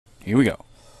Here we go.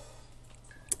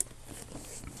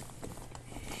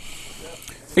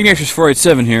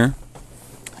 Ignatius487 here,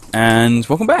 and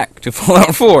welcome back to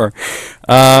Fallout 4.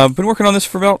 Been working on this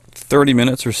for about 30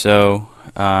 minutes or so.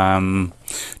 Trying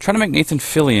to make Nathan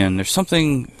Fillion. There's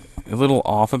something a little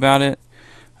off about it,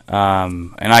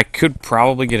 and I could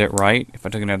probably get it right if I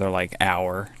took another like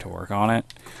hour to work on it.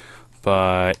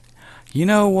 But you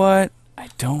know what?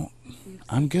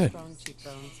 I'm good.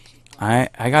 I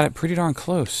got it pretty darn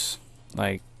close.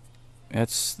 Like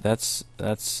that's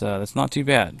not too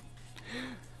bad.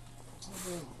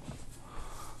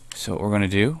 So what we're gonna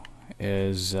do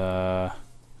is what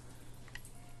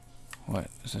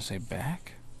does it say?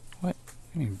 Back? What?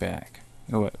 What do you mean back?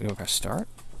 What? You gotta start?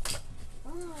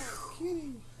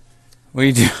 What do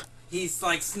you do? He's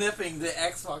like sniffing the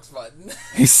Xbox button.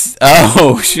 He's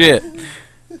oh shit.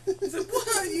 He's like,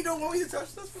 what? You don't want me to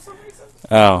touch this for some reason?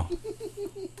 Oh.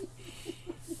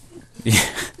 Yeah.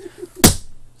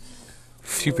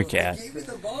 Super cat. Give me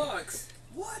the box.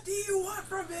 What do you want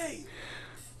from me?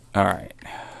 Alright.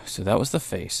 So that was the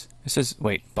face. It says,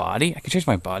 wait, body? I can change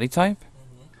my body type?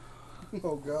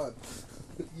 Oh god.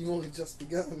 You've only just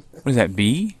begun. What is that,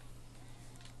 B?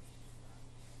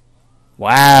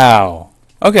 Wow.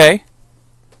 Okay.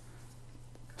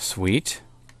 Sweet.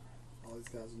 All these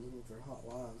guys are living with their hot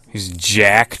lives. He's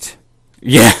jacked.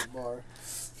 Yeah. Bar.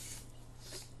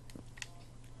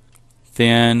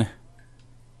 Thin.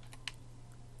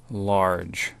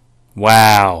 Large.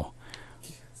 Wow.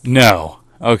 No.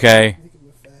 Okay. Make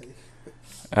him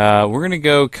a fatty. We're gonna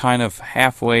go kind of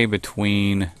halfway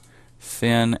between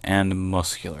thin and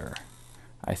muscular,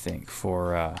 I think,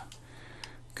 for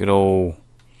good old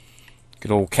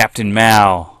Captain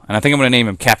Mal. And I think I'm gonna name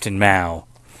him Captain Mal.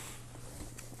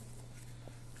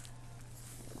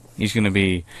 He's gonna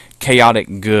be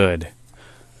chaotic good.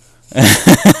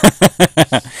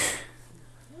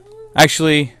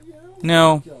 Actually,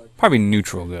 no, probably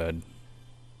neutral good.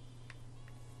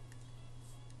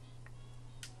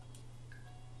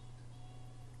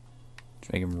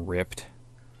 Just make him ripped.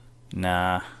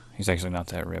 Nah, he's actually not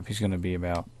that ripped. He's gonna be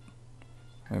about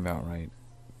right,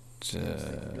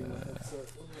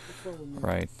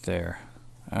 right there.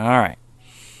 All right.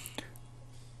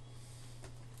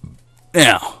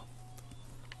 Now,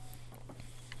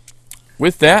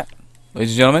 with that,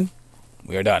 ladies and gentlemen,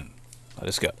 we are done. Let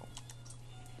us go.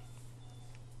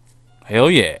 Hell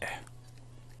yeah.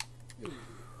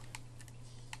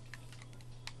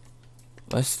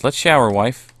 Let's shower,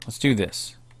 wife. Let's do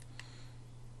this.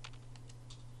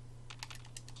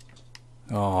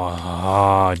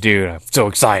 Oh, dude, I'm so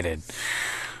excited.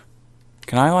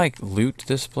 Can I like loot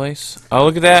this place? Oh,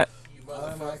 look at that. You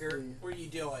motherfucker. What are you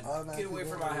doing? Get away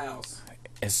from my house.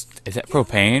 Is that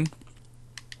propane?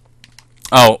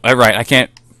 Oh, right. I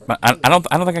can't. I don't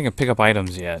think I can pick up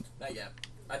items yet. Not yet.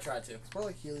 I tried to. It's more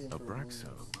like helium for Abraxo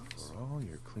for all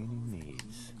your cleaning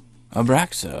needs.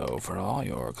 Abraxo for all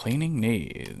your cleaning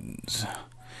needs.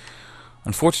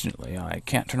 Unfortunately, I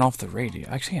can't turn off the radio.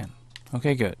 I can.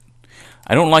 Okay, good.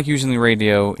 I don't like using the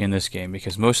radio in this game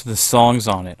because most of the songs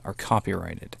on it are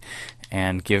copyrighted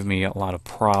and give me a lot of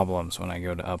problems when I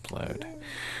go to upload.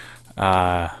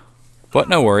 But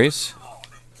no worries.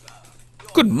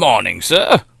 Good morning,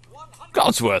 sir.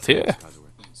 Codsworth here.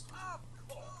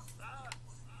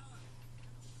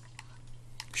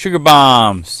 Sugar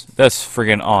bombs. That's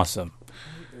friggin' awesome.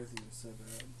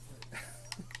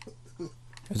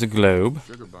 There's a globe.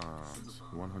 Sugar bombs,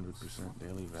 100%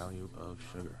 daily value of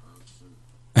sugar.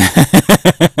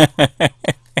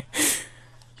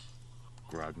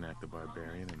 Grognak the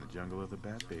Barbarian in the Jungle of the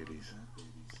Bat Babies.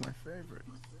 It's my favorite.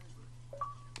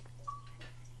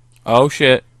 Oh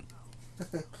shit.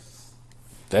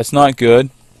 That's not good.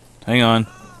 Hang on.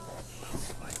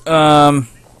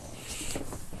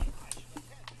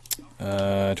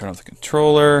 Turn off the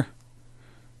controller.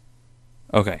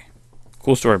 Okay.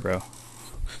 Cool story, bro.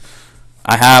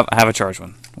 I have a charged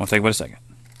one. Won't take but a second.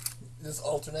 Just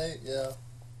alternate, yeah.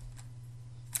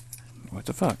 What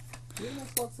the fuck? Do you have an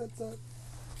Xbox headset?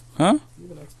 Huh? Do you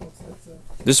have an Xbox headset?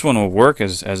 This one will work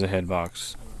as a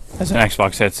headbox. As an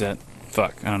Xbox headset.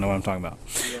 Fuck, I don't know what I'm talking about.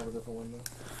 Do you have a different one though?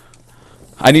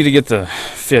 I need to get the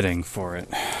fitting for it.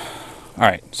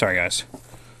 Alright, sorry guys.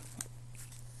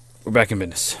 We're back in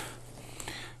business.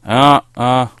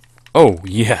 Oh,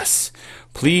 yes.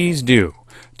 Please do.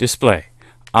 Display.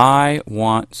 I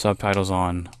want subtitles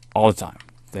on all the time.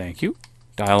 Thank you.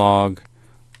 Dialogue.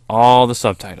 All the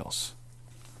subtitles.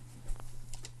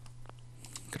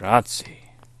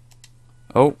 Grazie.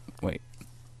 Oh, wait.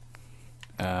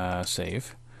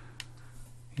 Save.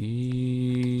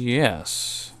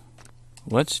 Yes.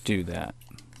 Let's do that.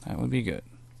 That would be good.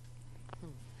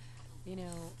 You know,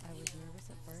 I was nervous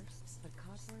at first, but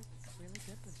Cosworth's really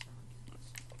good this round.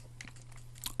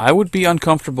 I would be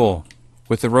uncomfortable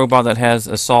with a robot that has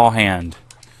a saw hand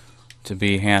to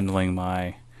be handling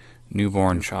my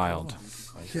newborn child.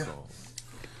 Yeah.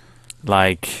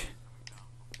 Like,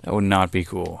 that would not be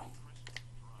cool.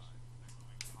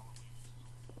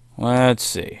 Let's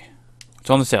see. What's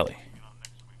on the telly?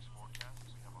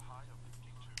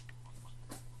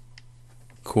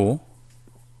 Cool.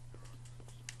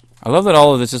 I love that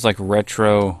all of this is like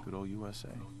retro Good old USA.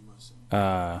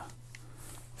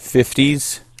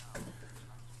 50s-ish.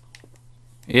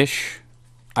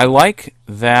 I like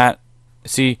that.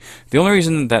 See, the only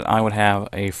reason that I would have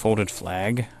a folded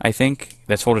flag, I think,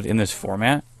 that's folded in this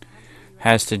format,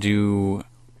 has to do...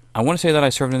 I want to say that I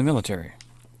served in the military.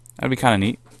 That would be kind of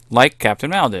neat. Like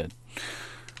Captain Mal did.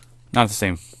 Not the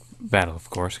same battle, of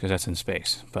course, because that's in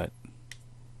space, but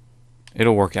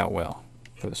it'll work out well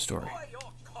for the story.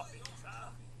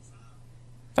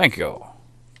 Thank you.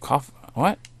 Coffee?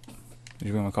 What? Did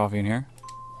you bring my coffee in here?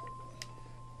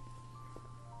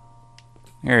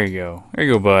 There you go. There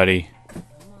you go, buddy.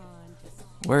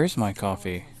 Where is my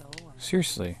coffee?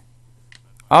 Seriously.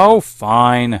 Oh,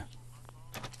 fine.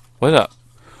 What up?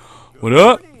 What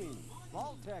up?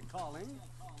 Vault-Tec calling.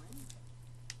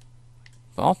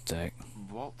 Vault-Tec?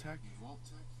 Vault-Tec?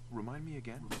 Remind me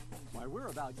again? Why, we're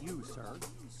about you, sir.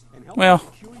 And help Well,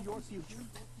 secure your future.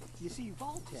 You see,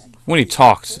 Vault-Tec when he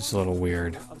talks, it's a little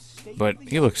weird. of stately But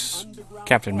he looks underground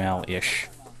Captain Mal-ish.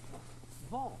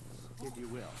 vaults, if you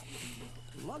will.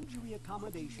 Luxury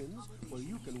accommodations where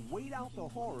you can wait out the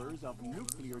horrors of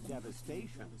nuclear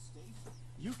devastation.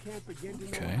 You can't begin to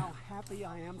know Okay. how happy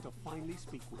I am to finally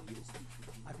speak with you.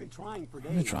 I've been trying for days.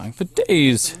 I've been trying for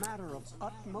days. It's a matter of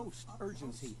utmost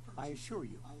urgency, I assure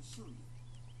you.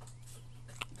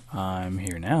 I'm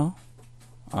here now.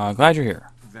 Glad you're here.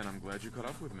 Then I'm glad you caught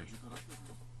up with me.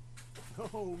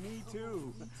 Oh, me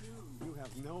too. You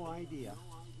have no idea.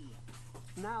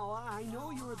 Now, I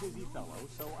know you're a busy fellow,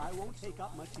 so I won't take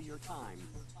up much of your time.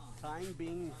 Time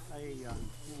being a,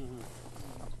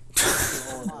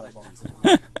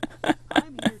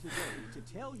 I'm here today to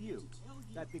tell you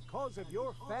that because of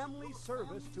your family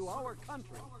service to our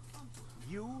country,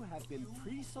 you have been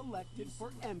pre-selected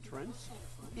for entrance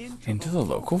Into the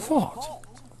local vault.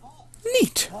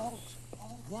 Neat. Vault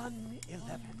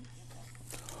 111.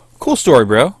 Cool story,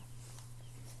 bro.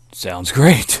 Sounds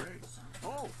great.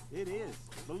 Oh, it is.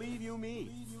 Believe you me.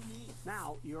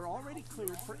 Now, you're already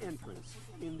cleared for entrance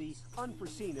in the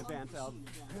unforeseen event of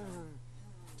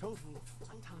total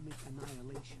atomic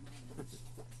annihilation.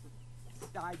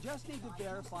 I just need to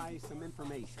verify some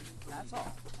information. That's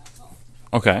all.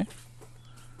 Okay.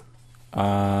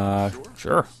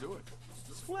 Sure. Let's do it.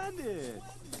 Splendid.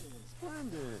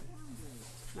 Splendid.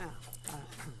 Now,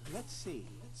 let's see.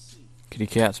 Kitty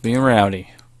cat's being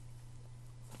rowdy.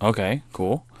 Okay,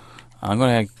 cool. I'm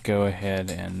gonna go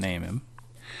ahead and name him.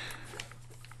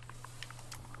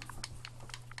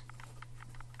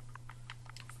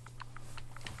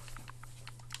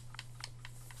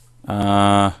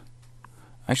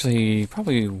 Actually,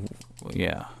 probably,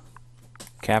 yeah.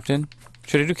 Captain?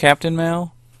 Should I do Captain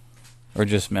Mal? Or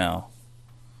just Mal?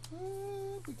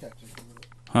 Put Captain in front of it.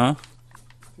 Huh?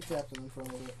 Put Captain in front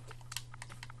of it.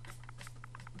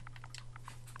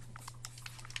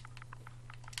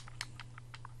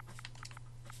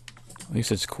 At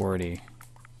least it's QWERTY.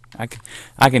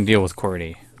 I can deal with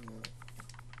QWERTY.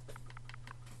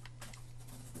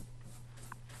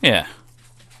 Yeah.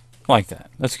 Like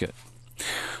that. That's good.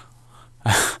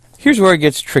 Here's where it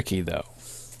gets tricky, though.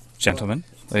 Gentlemen.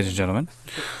 Ladies and gentlemen.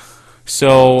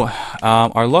 So,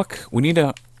 our luck, we need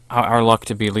our luck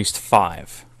to be at least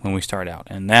 5 when we start out.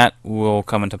 And that will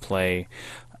come into play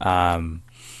when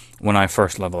I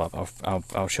first level up.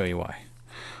 I'll show you why.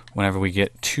 Whenever we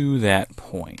get to that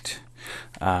point.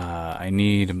 I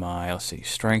need my, let's see,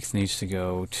 strength needs to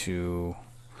go to,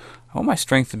 I want my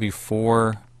strength to be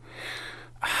 4.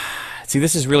 See,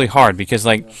 this is really hard because,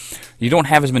 like, you don't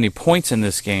have as many points in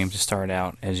this game to start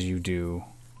out as you do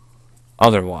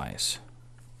otherwise.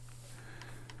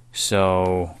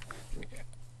 So,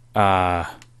 let's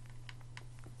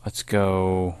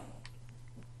go.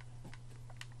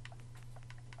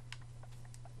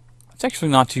 It's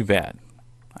actually not too bad,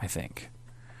 I think.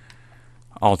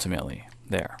 Ultimately,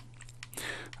 there.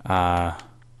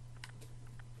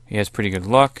 He has pretty good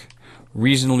luck.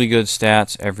 Reasonably good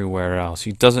stats everywhere else.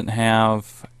 He doesn't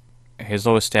have... His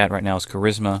lowest stat right now is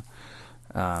Charisma.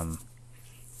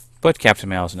 But Captain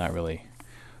Mal is not really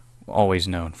always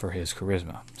known for his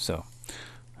Charisma. So,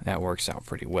 that works out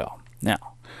pretty well.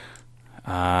 Now,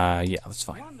 yeah, that's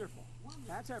fine. Wonderful.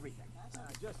 That's everything.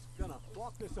 Just gonna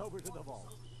walk this over to the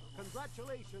vault.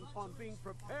 Congratulations on being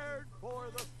prepared for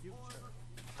the future.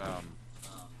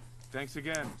 Thanks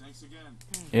again.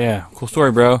 Yeah, cool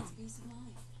story, bro.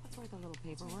 That's worth a little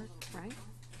paperwork, right?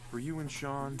 For you and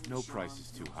Sean, no price is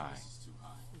too high.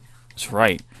 That's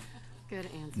right. Good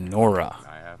answer. Nora.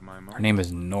 I have my money. Her name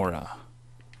is Nora.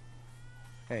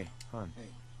 Hey, hon.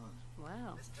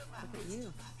 Wow, look at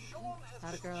you.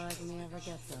 How'd a girl like me ever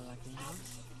get so lucky, huh?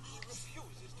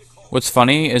 What's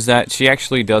funny is that she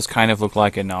actually does kind of look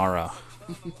like a Nara.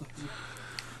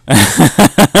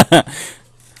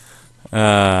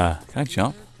 Can I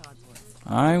jump?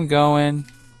 I'm going.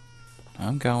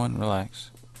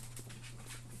 Relax.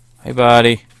 Hey,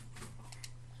 buddy.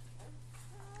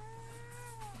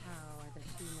 How are the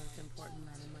two most important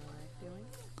men in my life doing?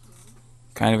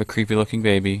 Kind of a creepy looking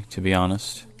baby, to be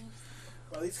honest.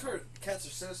 Well, these cats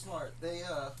are so smart. They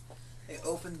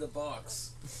opened the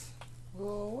box.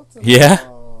 Oh, what's a Yeah?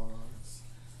 box?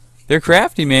 They're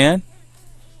crafty, man.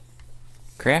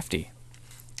 Crafty.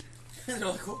 They're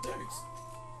like cool dudes.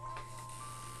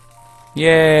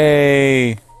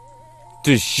 Yay!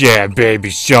 Yeah, baby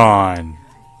Sean.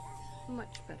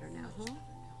 Much better now,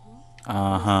 huh?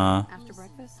 Uh-huh. After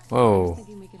breakfast? I Whoa. was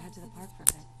thinking we could head to the park for a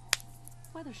bit.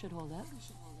 Weather should hold up.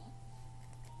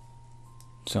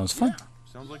 Sounds fun.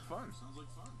 Sounds like fun.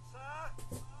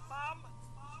 Mom,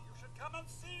 you should come and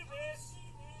see this.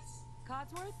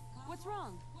 Codsworth, what's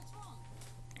wrong?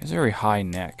 He has a very high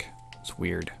neck. It's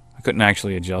weird. I couldn't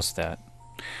actually adjust that.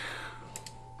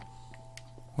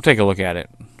 We'll take a look at it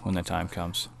when the time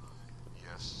comes.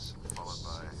 Yes, followed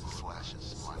by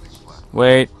flashes, smiling flash.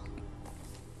 Wait.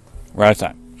 We're out of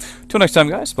time. Till next time,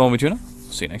 guys. Bone Tuna.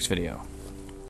 See you next video.